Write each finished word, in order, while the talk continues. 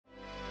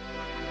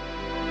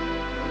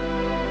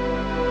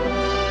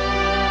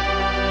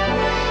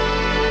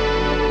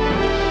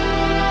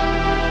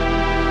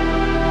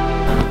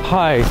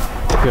Hi,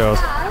 girls.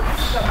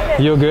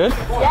 You're good?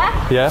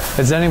 Yeah. Yeah?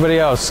 Is anybody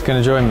else going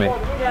to join me?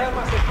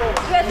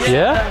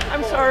 Yeah?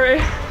 I'm sorry.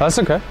 That's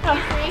okay.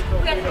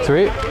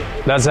 3. 3?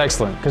 That's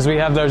excellent, because we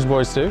have those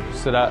boys too,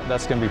 so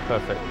that's going to be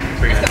perfect.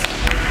 3 minutes.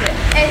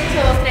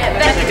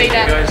 You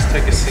guys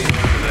take a seat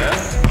over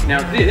there.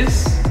 Now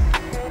this,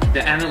 the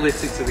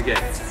analytics of the game,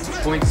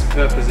 points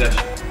per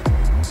possession.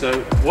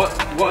 So what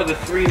are the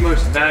 3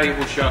 most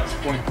valuable shots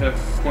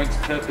points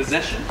per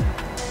possession?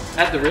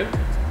 At the rim,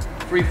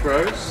 free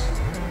throws,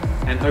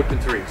 and open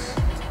threes.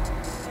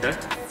 Okay?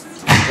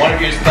 One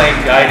of you is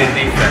playing guided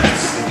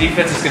defense. The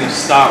defense is going to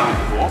start with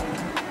the ball.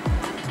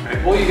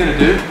 Okay? All you're going to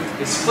do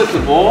is flip the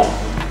ball,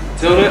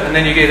 tilt it, and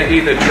then you're going to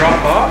either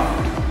drop off,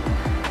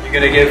 you're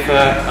going to give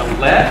a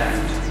left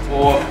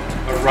or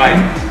a right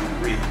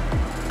read.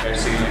 Okay,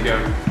 so you're going to go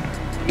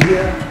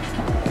here,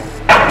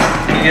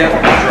 and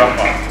drop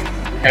off.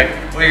 Okay,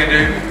 what you're going to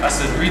do, I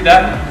said read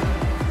that.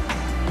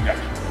 Okay.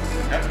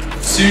 Okay.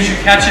 As soon as you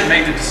catch it,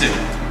 make the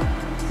decision.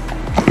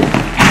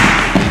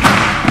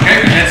 Okay,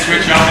 and then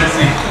switch on and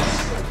see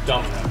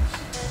dominoes.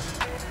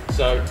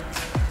 So,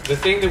 the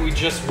thing that we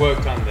just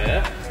worked on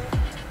there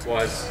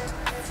was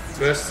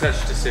first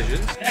touch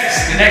decisions.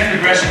 The next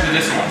progression to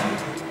this one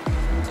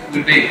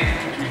would be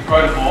you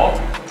throw the ball,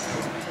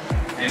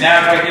 and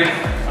now if I give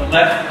a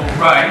left or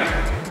right,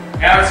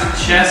 now it's a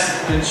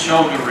chest and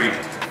shoulder read.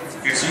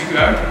 Okay, so you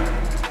go.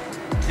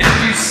 If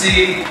you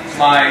see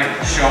my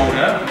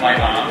shoulder, my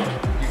arm,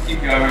 you keep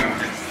going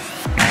with it.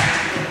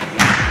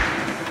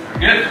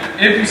 Good.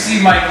 If you see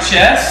my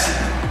chest,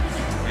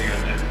 there you go.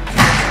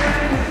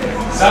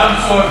 Some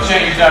sort of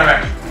change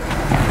direction.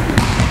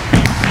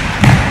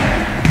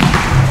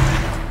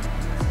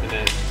 And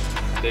then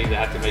they either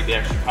have to make the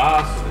extra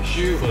pass, or they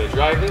shoot, or they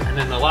drive it. And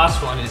then the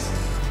last one is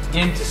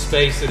into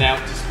space and out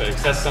to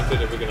space. That's something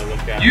that we're going to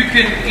look at. You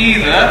can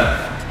either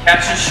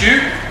catch and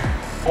shoot,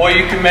 or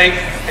you can make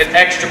an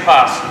extra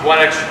pass, one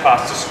extra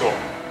pass to score.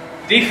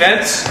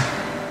 Defense,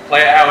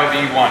 play it however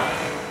you want.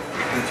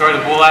 You can throw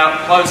the ball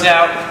out, close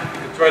out, you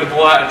can throw the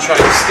ball out and try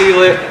to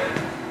steal it,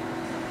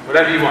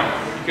 whatever you want.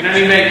 You can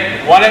only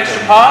make one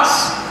extra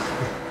pass.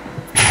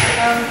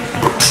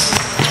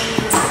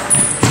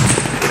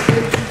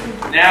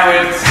 Now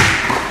it's,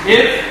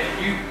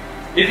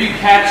 if you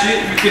catch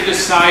it, you can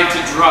decide to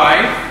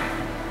drive.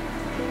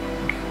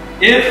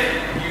 If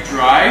you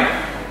drive,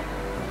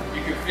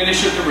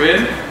 finish at the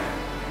rim,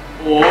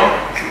 or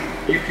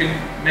you can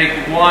make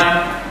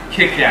one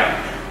kick out.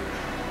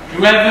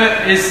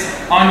 Whoever is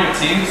on your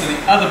team, so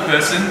the other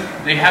person,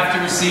 they have to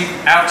receive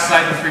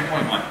outside the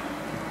 3-point line.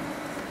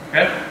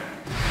 Okay?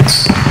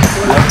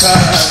 No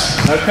cut,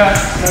 no cut,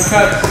 no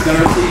cut.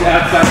 Gonna receive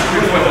outside the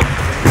 3-point line.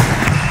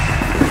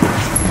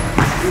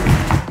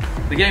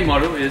 The game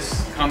model is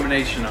a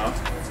combination of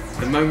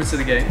the moments of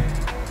the game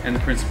and the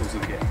principles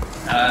of the game.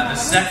 The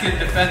second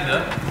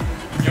defender,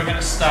 you're going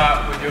to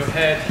start with your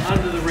head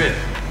under the rim.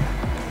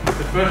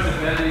 The first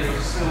defender,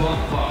 you're still on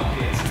the block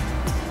here.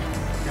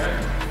 Okay?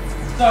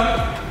 So,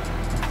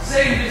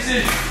 same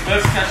decision,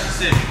 first catch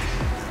decisions.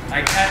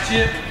 I catch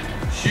it,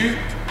 shoot,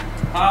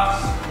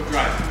 pass, or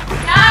drive.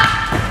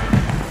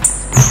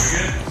 Very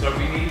good. So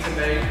we need to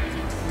make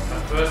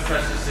a first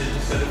touch decision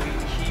so that we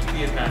keep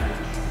the advantage.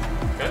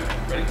 Okay?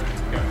 Ready?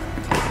 Go.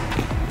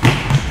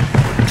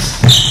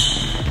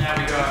 Now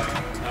we got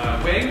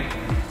wing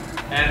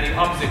and the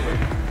opposite wing.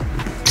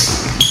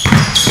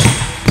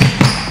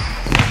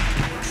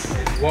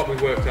 What we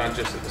worked on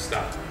just at the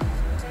start.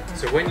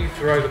 So when you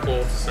throw the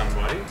ball to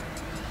somebody,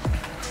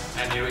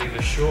 and you're either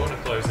short on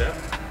a closeout,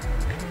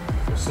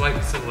 or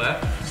slightly to the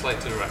left,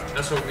 slightly to the right.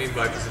 That's what we mean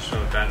by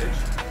positional advantage.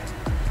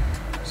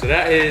 So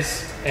that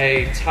is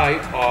a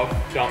type of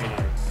domino.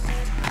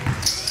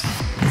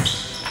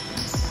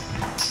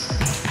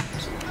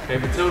 Okay,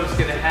 Matilda's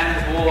going to hand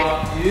the ball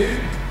off to you.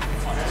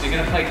 So you're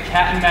going to play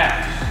cat and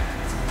mouse.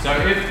 So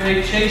if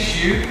they chase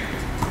you,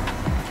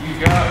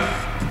 you go.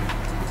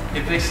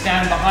 If they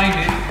stand behind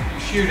it, you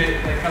shoot it.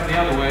 If they come the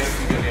other way,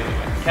 you go the other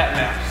way. Cat and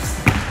mouse.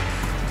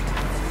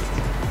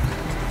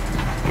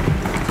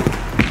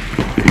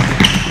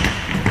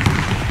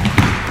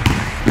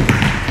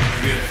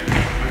 Good.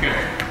 Okay.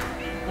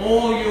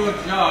 All your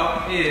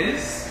job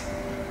is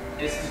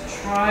to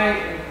try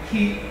and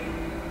keep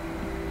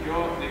the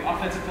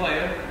offensive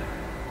player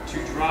to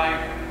drive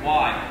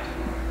wide.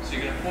 So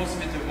you're going to force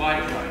them into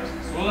wide drives.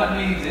 So all that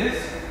means is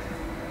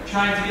you're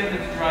trying to get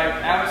them to drive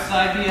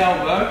outside the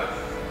elbow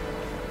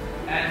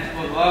and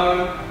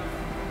below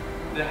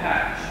the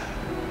hatch.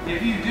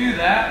 If you do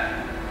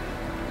that,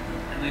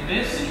 and they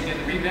miss, and you get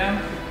the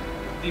rebound,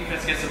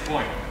 defense gets a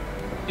point.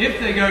 If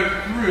they go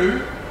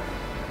through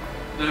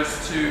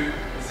those two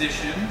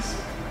positions,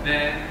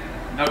 then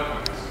no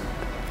points.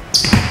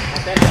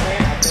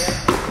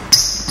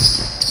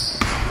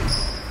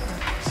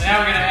 So now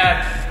we're going to add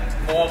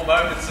more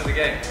moments to the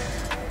game.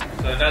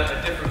 So that's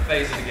a different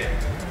phase of the game.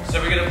 So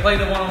we're going to play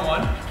the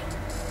one-on-one.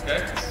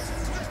 Okay?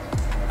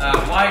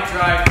 Wide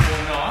drive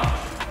or not,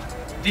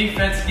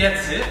 defense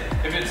gets it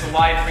if it's a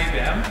wide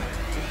rebound,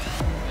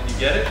 and you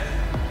get it,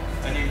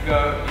 and you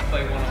go, you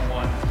play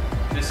one-on-one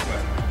this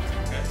way.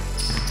 Okay.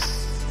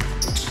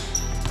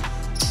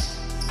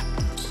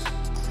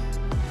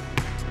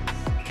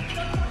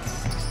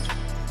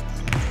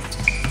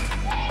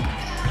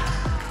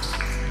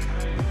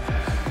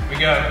 We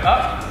go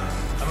up,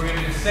 and we're going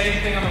to do the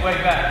same thing on the way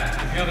back.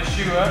 If you're the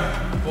shooter,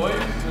 boys,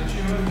 you're the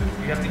shooter,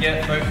 you have to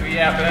get both feet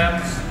out of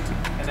bounds,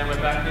 and then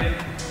we're back in,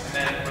 and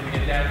then when we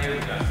get down here, we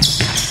go.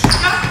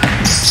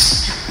 Nice.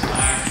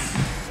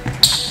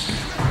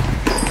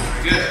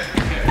 Good.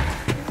 Okay.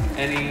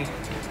 Any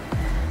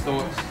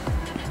thoughts,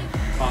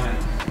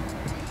 comments?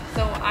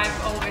 So I've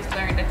always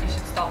learned that you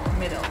should stop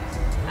middle.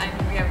 I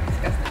mean, we have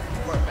discussed this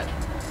before, but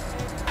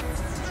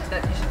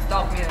that you should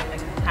stop middle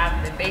and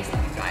have the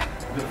baseline drive.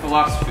 The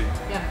philosophy.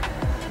 Yeah.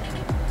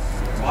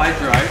 Wide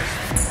drive.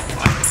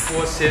 I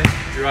force him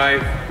to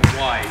drive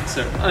wide.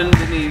 So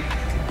underneath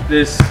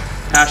this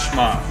hash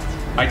mark,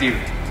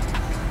 ideally.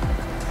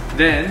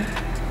 Then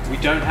we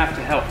don't have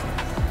to help.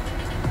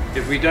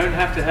 If we don't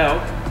have to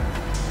help,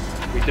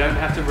 we don't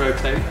have to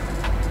rotate.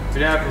 If we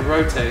don't have to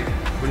rotate,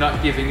 we're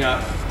not giving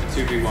up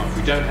the 2v1.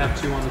 We don't have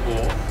 2 on the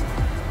ball.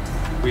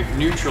 We've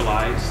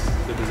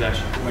neutralized the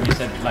possession. When you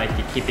said like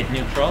you keep it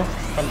neutral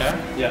from there,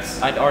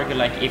 Yes. I'd argue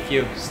like if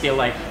you still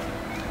like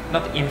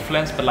not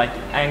influence but like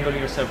angle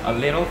yourself a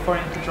little for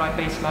him to drive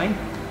baseline,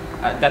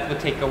 that would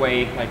take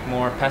away like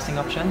more passing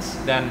options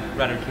than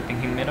rather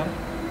keeping him middle.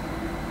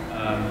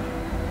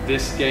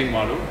 This game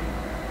model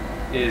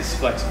is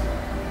flexible.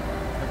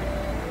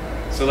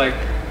 So like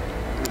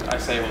I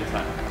say all the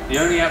time, the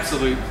only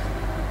absolute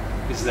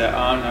is there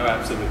are no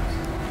absolutes.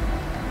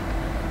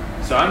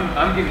 So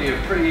I'm giving you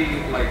a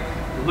pretty like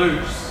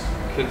loose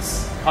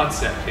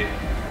concept here,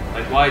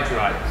 like wide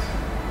drives.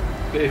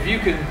 But if you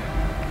can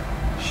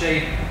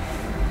shade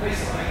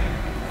baseline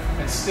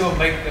and still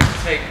make them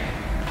take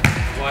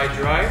wide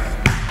drive,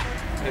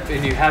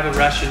 and you have a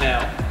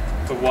rationale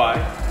for why,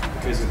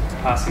 because of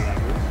passing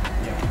angles,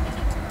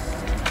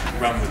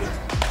 run with it.